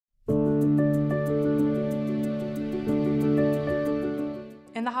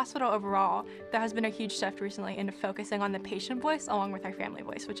In the hospital overall, there has been a huge shift recently into focusing on the patient voice along with our family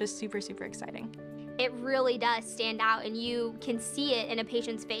voice, which is super, super exciting. It really does stand out, and you can see it in a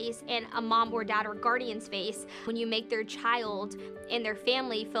patient's face and a mom or dad or guardian's face when you make their child and their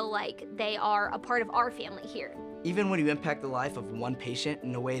family feel like they are a part of our family here. Even when you impact the life of one patient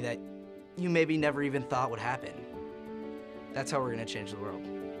in a way that you maybe never even thought would happen, that's how we're going to change the world.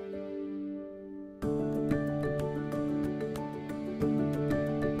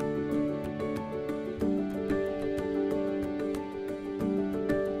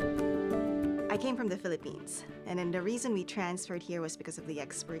 I came from the Philippines, and then the reason we transferred here was because of the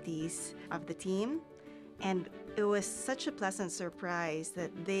expertise of the team, and it was such a pleasant surprise that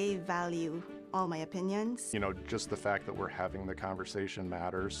they value all my opinions. You know, just the fact that we're having the conversation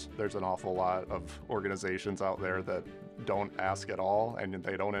matters. There's an awful lot of organizations out there that don't ask at all, and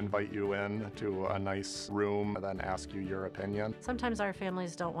they don't invite you in to a nice room and then ask you your opinion. Sometimes our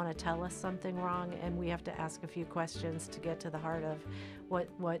families don't want to tell us something wrong, and we have to ask a few questions to get to the heart of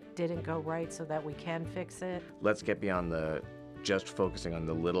what didn't go right so that we can fix it. Let's get beyond the just focusing on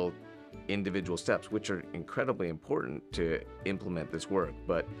the little individual steps, which are incredibly important to implement this work,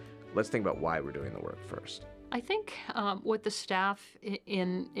 but let's think about why we're doing the work first. I think what the staff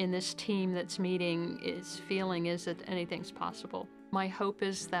in this team that's meeting is feeling is that anything's possible. My hope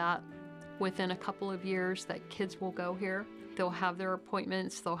is that within a couple of years that kids will go here, they'll have their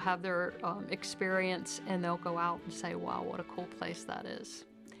appointments, they'll have their experience, and they'll go out and say, wow, what a cool place that is.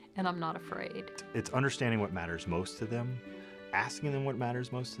 And I'm not afraid. It's understanding what matters most to them, asking them what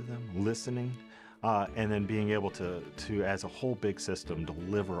matters most to them, listening, and then being able to, as a whole big system,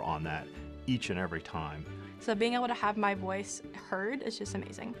 deliver on that each and every time. So being able to have my voice heard is just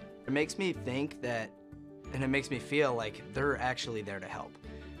amazing. It makes me think that, and it makes me feel like they're actually there to help.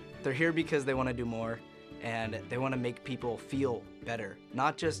 They're here because they want to do more, and they want to make people feel better,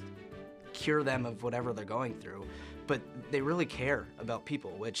 not just cure them of whatever they're going through, but they really care about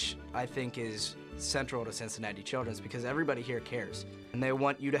people, which I think is central to Cincinnati Children's, because everybody here cares. And they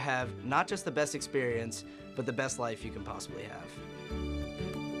want you to have not just the best experience, but the best life you can possibly have.